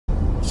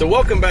So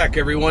welcome back,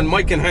 everyone.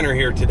 Mike and Hunter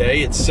here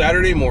today. It's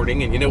Saturday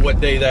morning, and you know what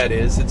day that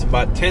is. It's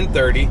about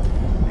 10:30,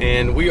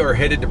 and we are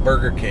headed to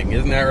Burger King.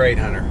 Isn't that right,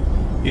 Hunter?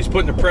 He's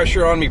putting the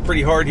pressure on me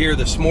pretty hard here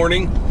this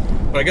morning,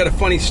 but I got a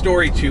funny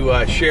story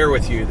to share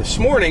with you. This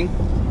morning,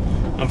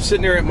 I'm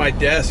sitting there at my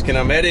desk, and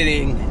I'm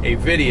editing a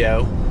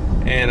video,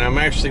 and I'm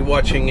actually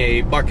watching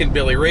a Buck and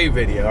Billy Ray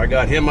video. I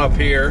got him up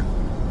here,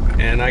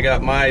 and I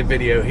got my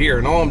video here,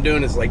 and all I'm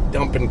doing is like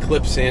dumping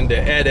clips in to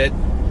edit.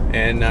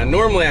 And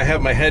normally I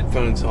have my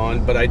headphones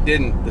on, but I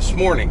didn't this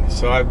morning.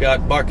 So I've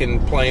got Buckin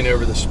playing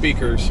over the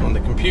speakers on the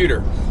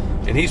computer,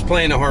 and he's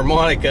playing a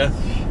harmonica.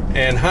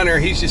 And Hunter,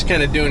 he's just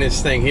kind of doing his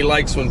thing. He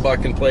likes when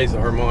Buckin plays the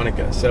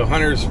harmonica. So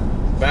Hunter's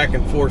back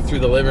and forth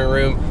through the living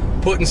room,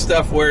 putting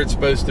stuff where it's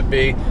supposed to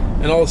be.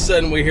 And all of a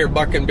sudden we hear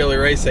Buck and Billy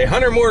Ray say,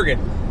 "Hunter Morgan,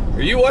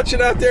 are you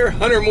watching out there?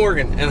 Hunter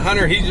Morgan." And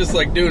Hunter, he's just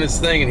like doing his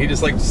thing, and he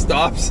just like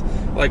stops,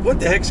 like, what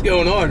the heck's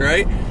going on,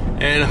 right?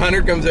 And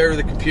Hunter comes over to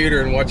the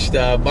computer and watched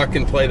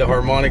Buckin play the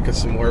harmonica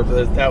some more.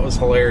 But that was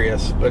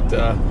hilarious. But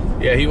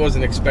yeah, he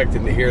wasn't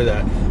expecting to hear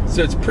that.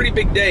 So it's a pretty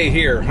big day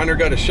here. Hunter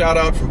got a shout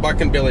out from Buck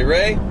and Billy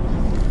Ray.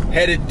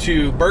 Headed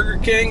to Burger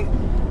King.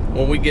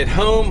 When we get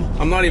home,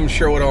 I'm not even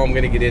sure what all I'm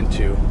going to get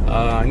into.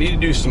 I need to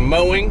do some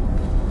mowing.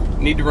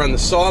 I need to run the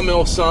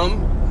sawmill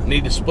some. I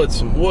need to split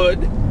some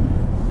wood.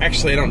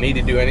 Actually, I don't need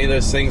to do any of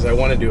those things. I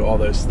want to do all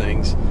those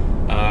things.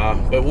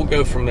 But we'll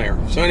go from there.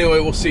 So anyway,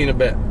 we'll see in a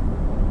bit.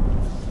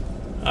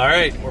 All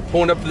right, we're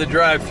pulling up to the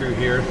drive-thru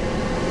here. Big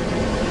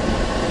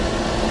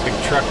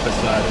truck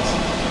beside us.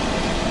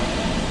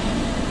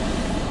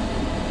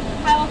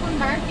 Hi, welcome to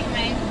Burger King.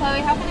 My name's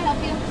Chloe. How can I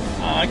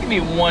help you? Give me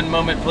one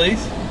moment,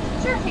 please.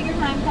 Sure, take your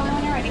time. Tell me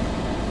when you're ready.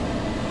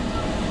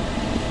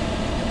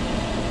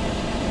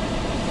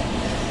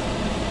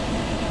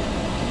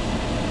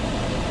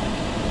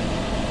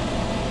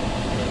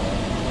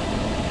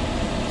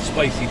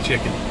 Spicy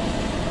chicken.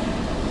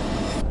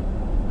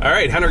 All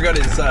right, Hunter got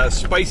his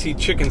spicy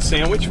chicken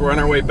sandwich. We're on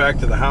our way back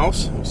to the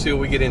house. We'll see what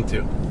we get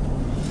into.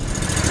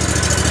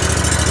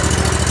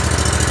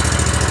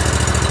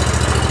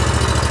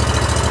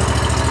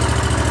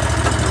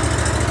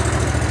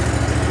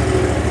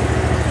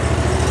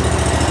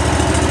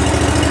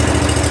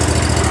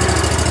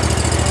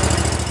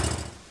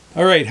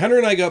 All right, Hunter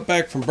and I got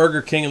back from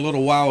Burger King a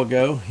little while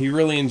ago. He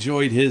really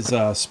enjoyed his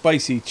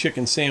spicy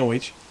chicken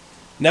sandwich.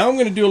 Now I'm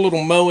going to do a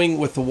little mowing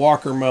with the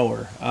Walker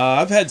Mower.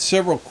 I've had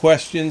several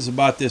questions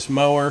about this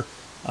mower.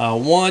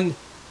 One,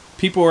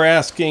 people are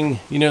asking,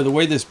 you know, the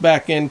way this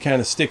back end kind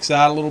of sticks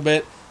out a little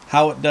bit,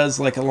 how it does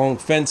like along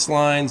fence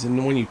lines,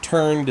 and when you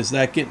turn, does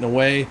that get in the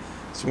way?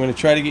 So I'm going to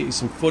try to get you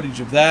some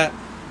footage of that.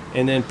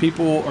 And then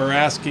people are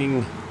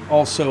asking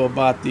also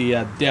about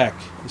the deck,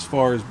 as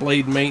far as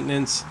blade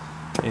maintenance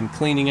and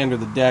cleaning under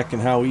the deck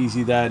and how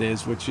easy that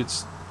is, which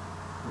it's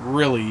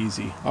really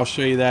easy. I'll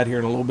show you that here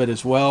in a little bit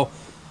as well.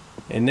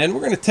 And then we're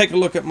going to take a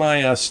look at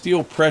my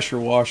Stihl pressure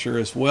washer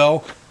as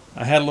well.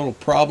 I had a little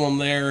problem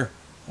there.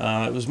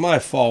 It was my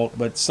fault,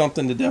 but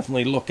something to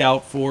definitely look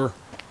out for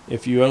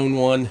if you own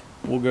one.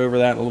 We'll go over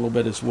that in a little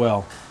bit as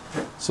well.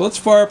 So let's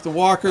fire up the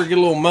walker, get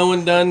a little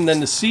mowing done. And then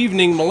this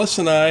evening,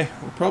 Melissa and I,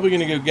 we're probably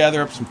going to go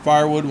gather up some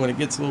firewood when it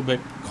gets a little bit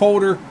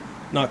colder.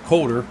 Not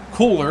colder,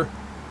 cooler.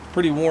 It's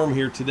pretty warm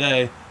here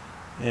today.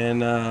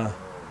 And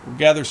we'll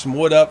gather some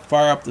wood up,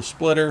 fire up the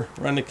splitter,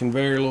 run the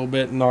conveyor a little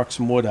bit, and knock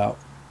some wood out.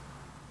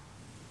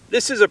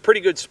 This is a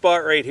pretty good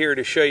spot right here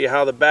to show you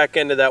how the back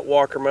end of that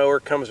Walker mower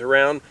comes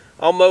around.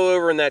 I'll mow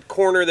over in that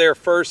corner there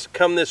first,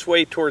 come this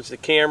way towards the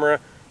camera,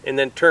 and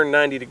then turn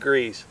 90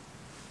 degrees.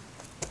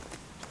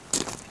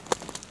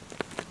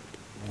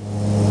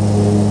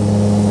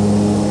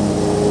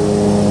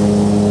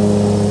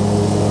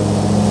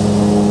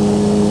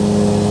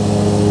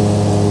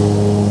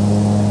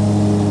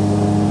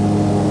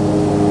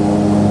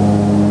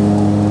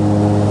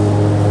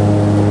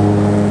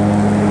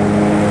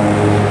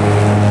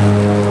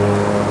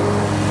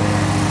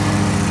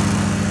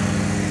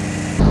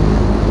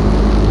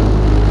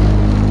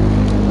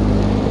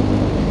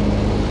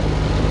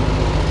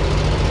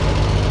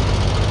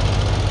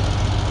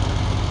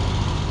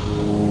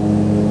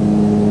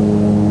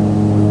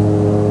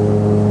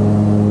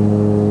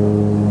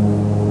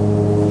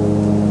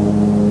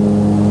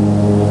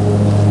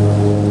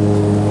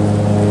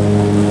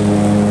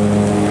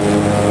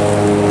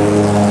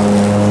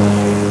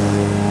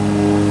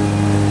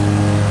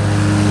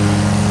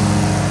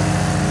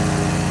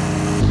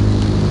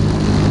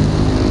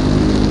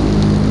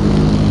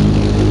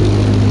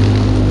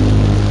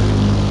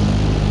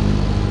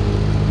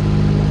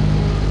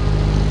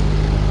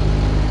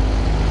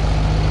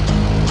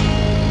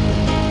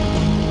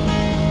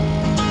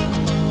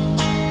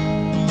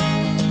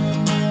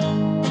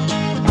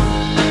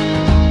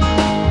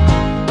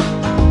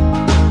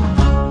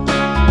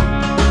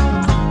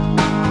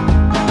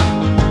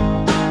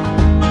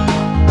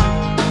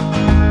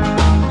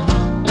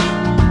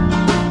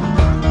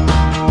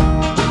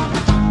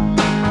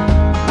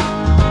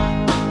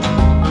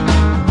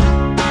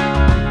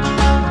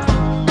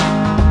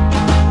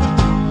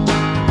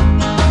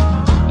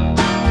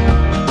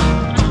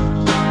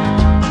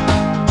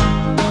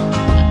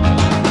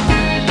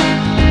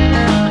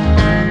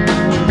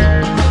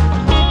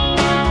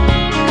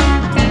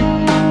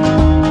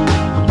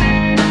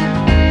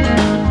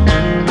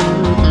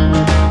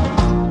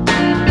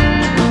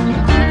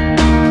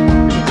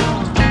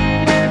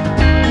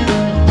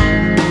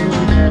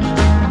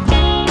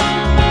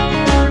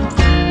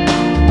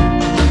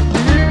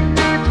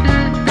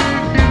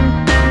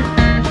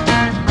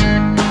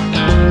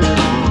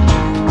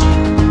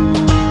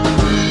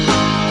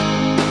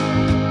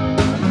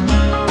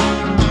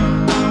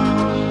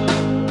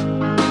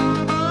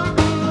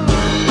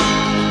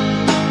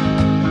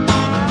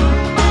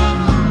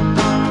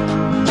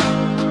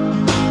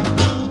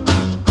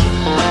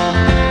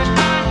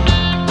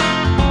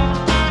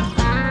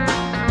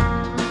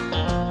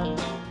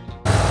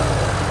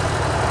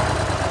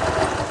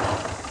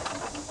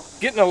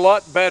 getting a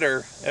lot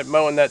better at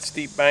mowing that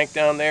steep bank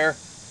down there.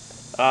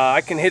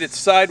 I can hit it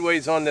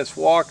sideways on this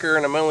walker,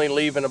 and I'm only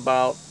leaving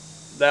about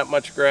that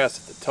much grass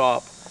at the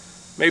top.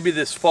 Maybe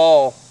this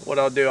fall, what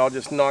I'll do, I'll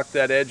just knock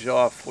that edge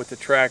off with the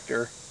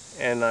tractor,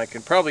 and I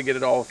can probably get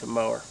it all with the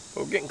mower.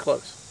 But we're getting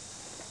close.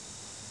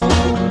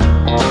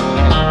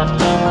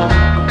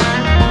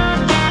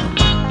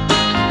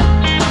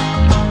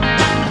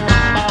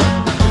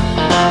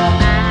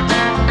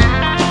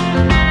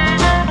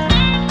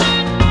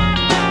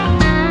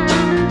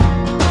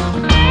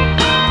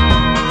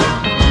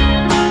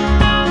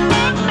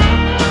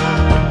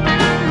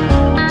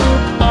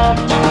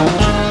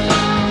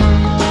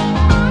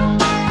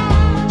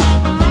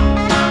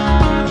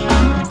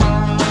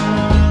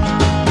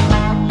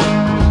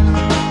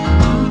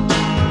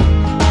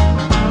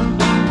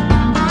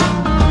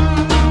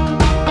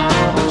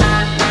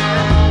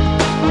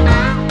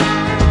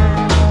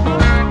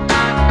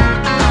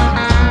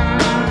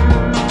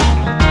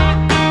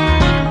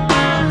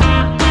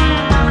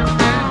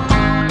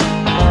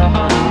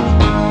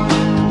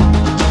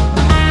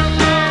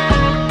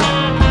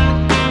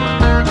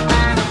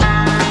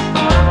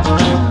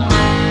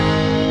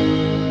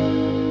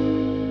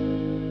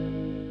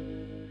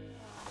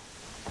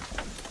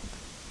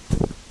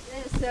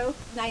 So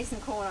nice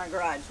and cool in our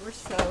garage. We're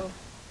so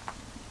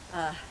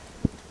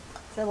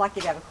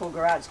lucky to have a cool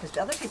garage, because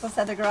other people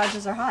said their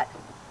garages are hot.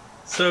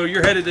 So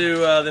you're headed to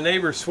the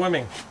neighbors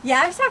swimming.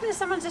 Yeah, I was talking to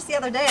someone just the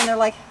other day, and they're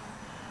like,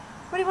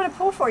 "What do you want a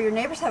pool for? Your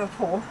neighbors have a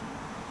pool."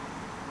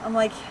 I'm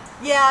like,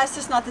 "Yeah, it's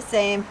just not the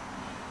same."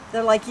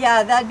 They're like,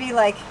 "Yeah, that'd be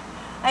like,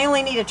 I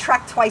only need a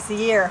truck twice a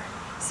year,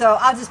 so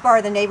I'll just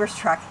borrow the neighbor's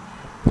truck."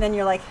 And then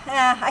you're like,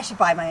 I should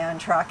buy my own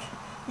truck,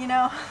 you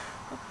know?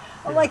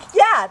 I'm like,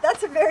 yeah,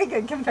 that's a very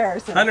good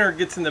comparison. Hunter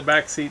gets in the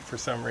back seat for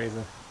some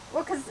reason.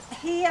 Well, because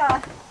he,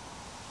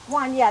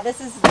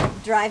 this is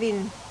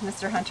driving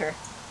Mr. Hunter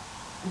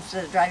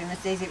instead of driving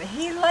Miss Daisy, but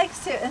he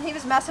likes to, and he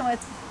was messing with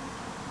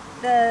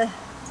the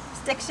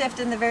stick shift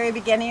in the very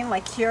beginning,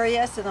 like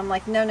curious, and I'm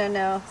like,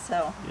 no,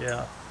 so.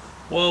 Yeah.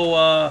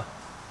 Well,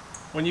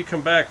 when you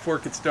come back before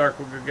it gets dark,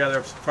 we'll go gather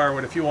up some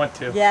firewood if you want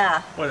to.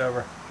 Yeah.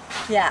 Whatever.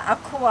 Yeah, I'll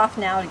cool off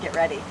now to get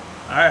ready.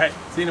 All right,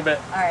 see you in a bit.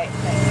 All right,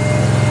 thanks.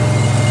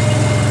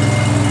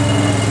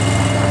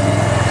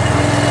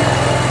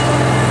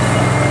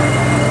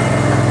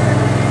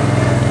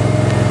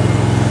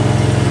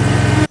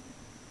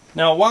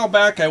 Now, a while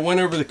back, I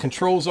went over the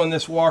controls on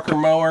this Walker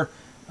mower.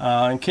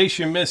 In case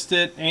you missed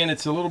it, and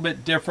it's a little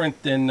bit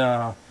different than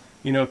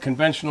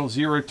conventional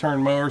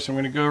zero-turn mower, so I'm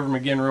going to go over them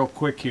again real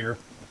quick here.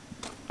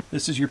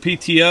 This is your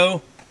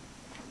PTO.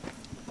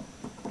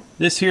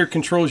 This here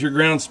controls your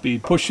ground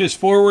speed. Push this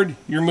forward,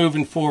 you're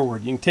moving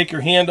forward. You can take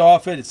your hand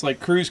off it, it's like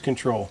cruise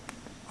control.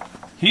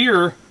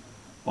 Here,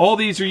 all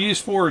these are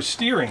used for is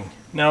steering.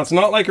 Now, it's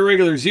not like a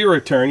regular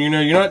zero-turn.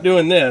 You're not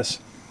doing this.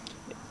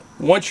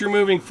 Once you're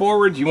moving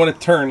forward, you want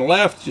to turn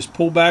left, just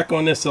pull back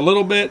on this a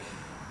little bit.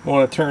 You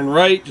want to turn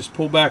right, just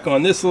pull back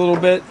on this a little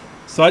bit.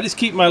 So I just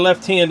keep my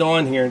left hand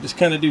on here and just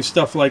kind of do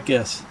stuff like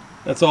this.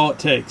 That's all it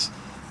takes.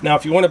 Now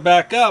if you want to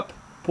back up,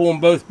 pull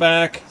them both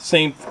back,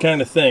 same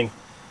kind of thing.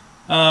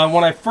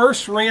 When I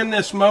first ran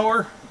this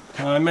mower,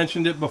 I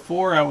mentioned it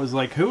before, I was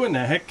like, who in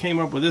the heck came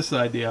up with this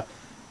idea?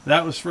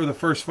 That was for the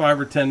first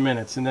 5 or 10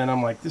 minutes, and then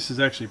I'm like, this is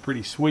actually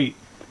pretty sweet.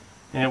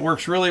 And it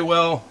works really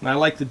well, and I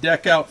like the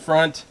deck out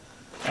front.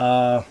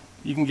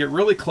 You can get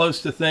really close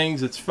to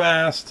things. It's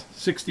fast,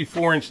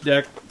 64-inch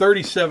deck,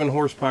 37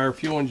 horsepower,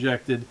 fuel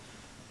injected.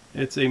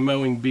 It's a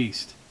mowing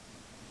beast.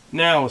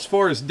 Now, as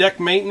far as deck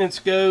maintenance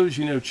goes,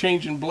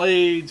 changing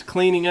blades,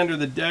 cleaning under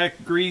the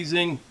deck,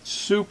 greasing,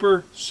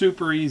 super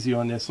easy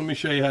on this. Let me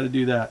show you how to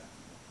do that.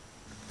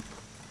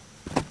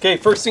 Okay,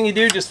 first thing you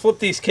do, just flip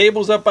these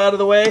cables up out of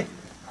the way,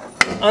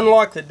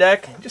 unlock the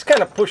deck, just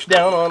kind of push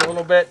down on a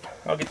little bit.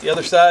 I'll get the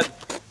other side.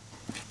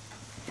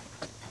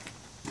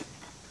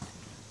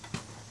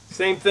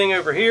 Same thing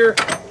over here,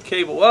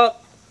 cable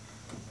up,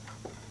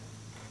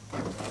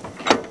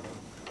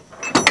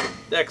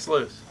 deck's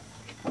loose.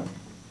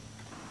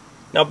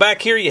 Now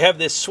back here you have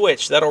this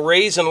switch that'll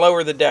raise and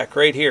lower the deck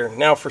right here.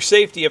 Now for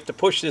safety you have to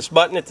push this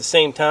button at the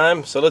same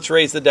time, so let's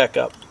raise the deck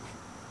up.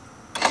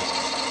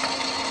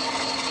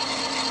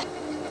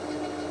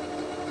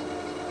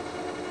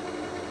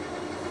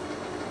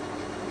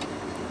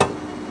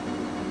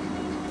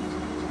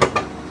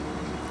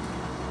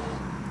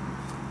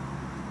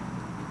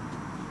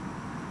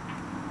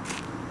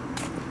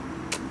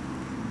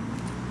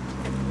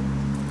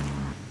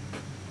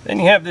 Then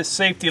you have this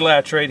safety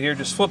latch right here.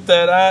 Just flip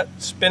that out,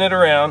 spin it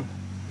around.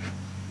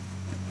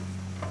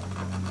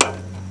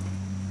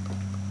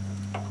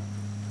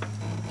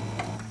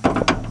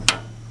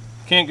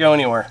 Can't go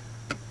anywhere.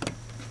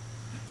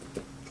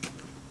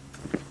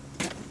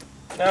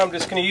 Now I'm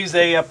just going to use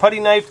a putty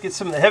knife to get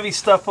some of the heavy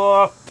stuff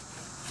off.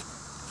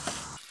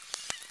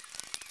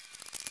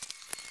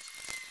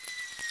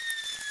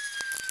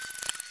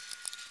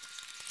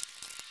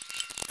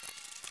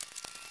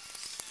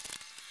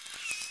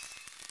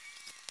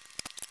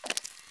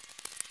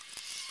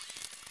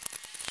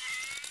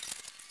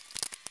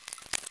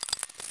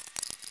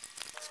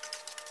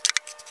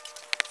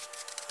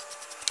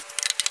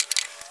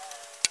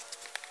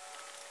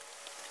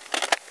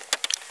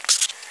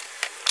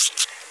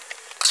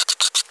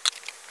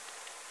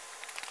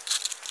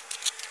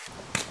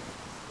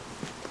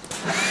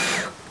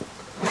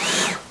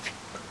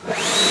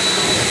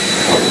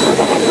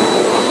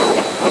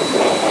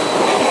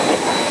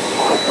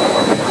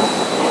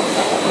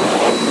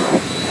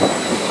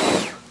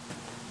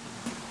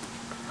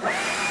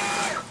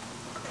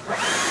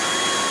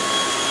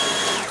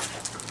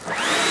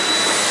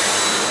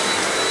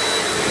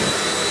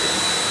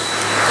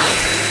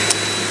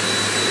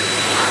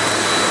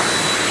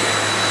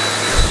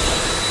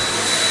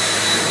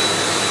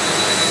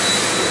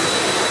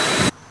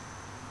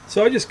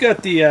 So I just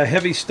got the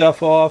heavy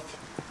stuff off.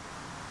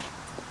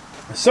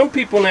 Some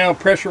people now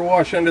pressure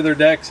wash under their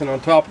decks and on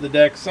top of the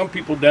deck. Some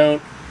people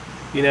don't.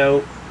 You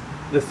know,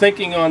 the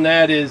thinking on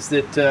that is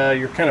that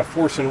you're kind of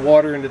forcing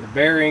water into the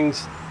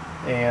bearings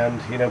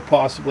and, you know,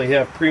 possibly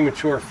have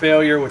premature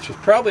failure, which is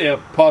probably a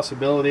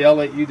possibility. I'll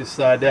let you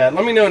decide that.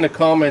 Let me know in the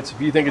comments if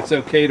you think it's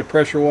okay to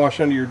pressure wash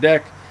under your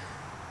deck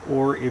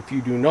or if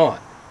you do not.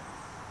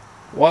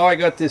 While I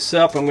got this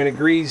up, I'm going to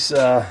grease.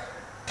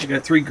 I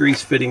got 3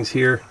 grease fittings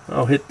here.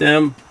 I'll hit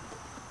them.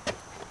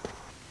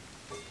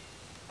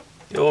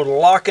 The old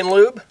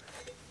LockNLube.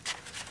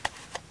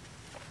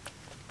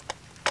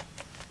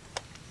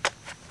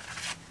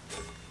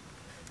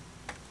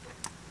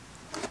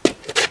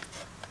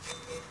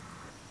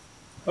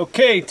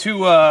 Okay, to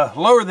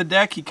lower the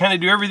deck, you kind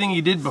of do everything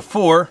you did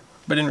before,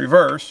 but in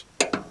reverse.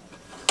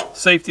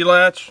 Safety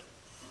latch.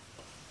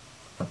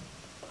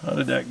 How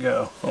did that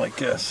go? Like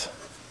this.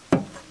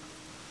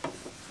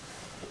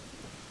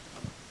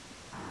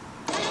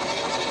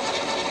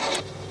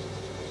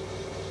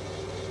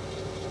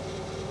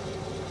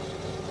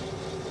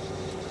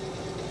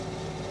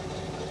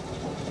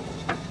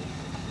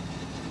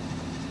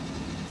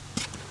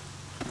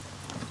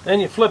 Then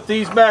you flip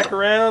these back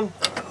around.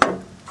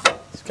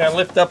 Just kind of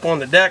lift up on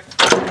the deck.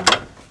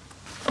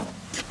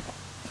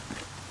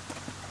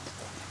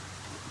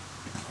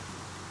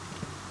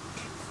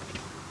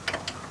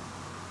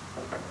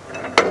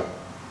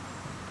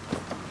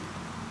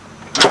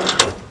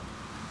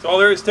 That's all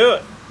there is to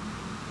it.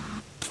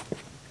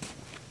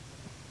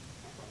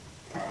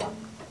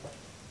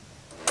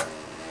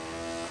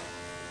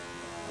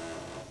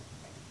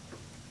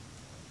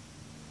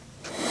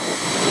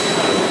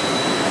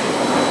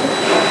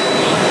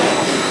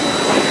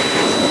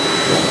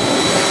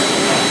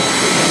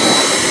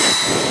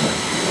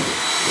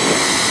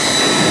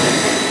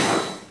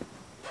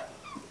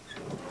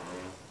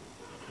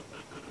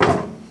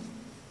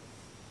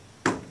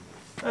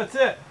 That's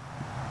it.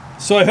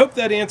 So I hope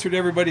that answered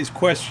everybody's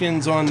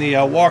questions on the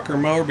Walker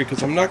Mower,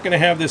 because I'm not going to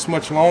have this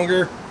much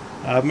longer.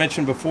 I've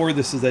mentioned before,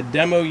 this is a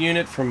demo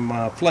unit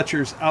from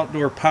Fletcher's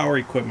Outdoor Power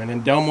Equipment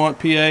in Delmont,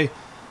 PA.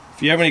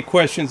 If you have any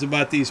questions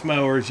about these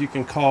mowers, you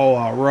can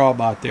call Rob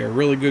out there.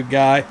 Really good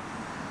guy.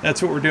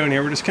 That's what we're doing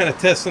here. We're just kind of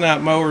testing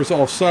out mowers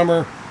all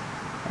summer.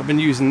 I've been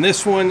using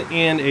this one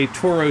and a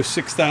Toro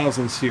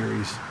 6000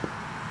 series.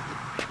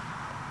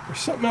 There's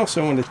something else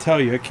I wanted to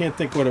tell you. I can't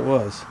think what it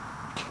was.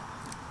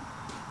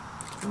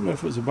 I don't know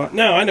if it was about...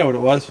 No, I know what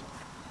it was.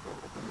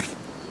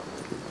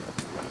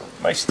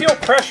 My Stihl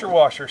pressure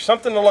washer.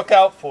 Something to look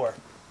out for.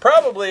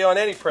 Probably on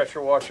any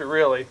pressure washer,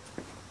 really.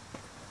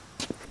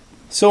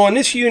 So on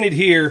this unit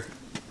here,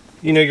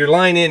 you know, your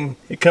line in,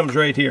 it comes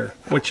right here,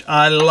 which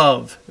I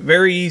love.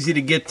 Very easy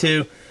to get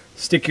to.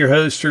 Stick your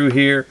hose through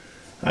here.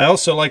 I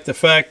also like the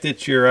fact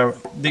that your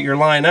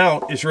line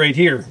out is right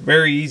here.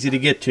 Very easy to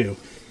get to.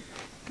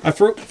 I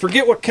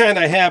forget what kind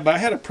I had, but I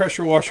had a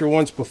pressure washer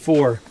once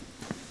before.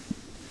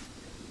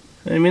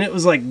 I mean, it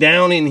was like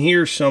down in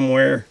here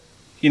somewhere.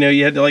 You know,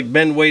 you had to like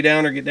bend way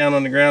down or get down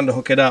on the ground to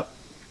hook it up.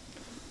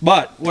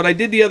 But what I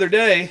did the other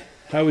day,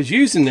 I was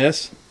using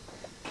this,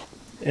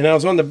 and I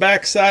was on the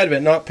back side of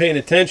it not paying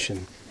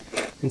attention.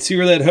 And see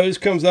where that hose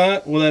comes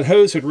out? Well, that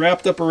hose had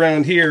wrapped up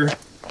around here,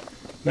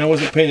 and I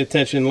wasn't paying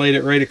attention, laid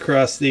it right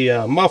across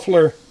the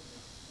muffler,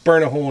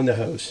 burn a hole in the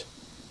hose.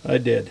 I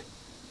did.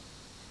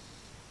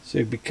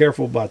 So be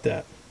careful about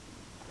that.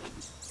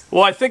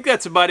 Well, I think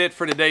that's about it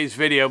for today's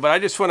video, but I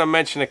just want to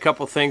mention a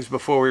couple things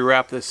before we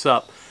wrap this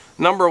up.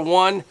 Number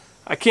one,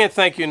 I can't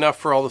thank you enough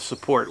for all the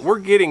support. We're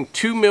getting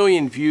 2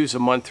 million views a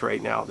month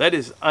right now. That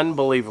is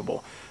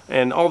unbelievable.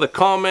 And all the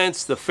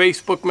comments, the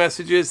Facebook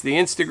messages, the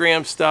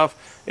Instagram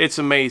stuff, it's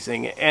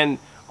amazing. And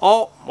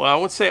all, well, I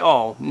won't say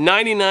all,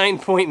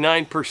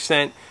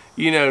 99.9%,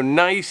 you know,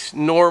 nice,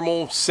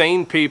 normal,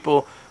 sane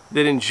people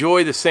that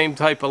enjoy the same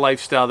type of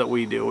lifestyle that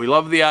we do. We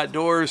love the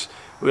outdoors.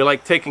 We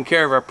like taking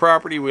care of our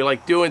property. We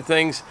like doing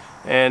things.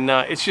 And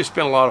it's just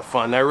been a lot of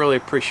fun. I really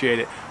appreciate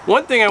it.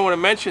 One thing I want to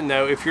mention,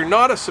 though, if you're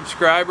not a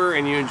subscriber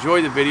and you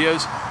enjoy the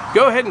videos,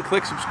 go ahead and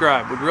click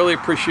subscribe. We'd really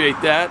appreciate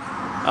that.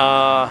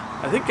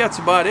 I think that's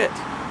about it.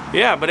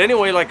 Yeah, but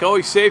anyway, like I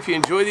always say, if you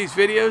enjoy these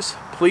videos,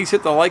 please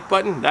hit the like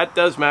button. That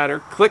does matter.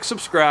 Click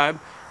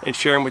subscribe and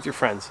share them with your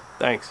friends.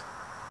 Thanks.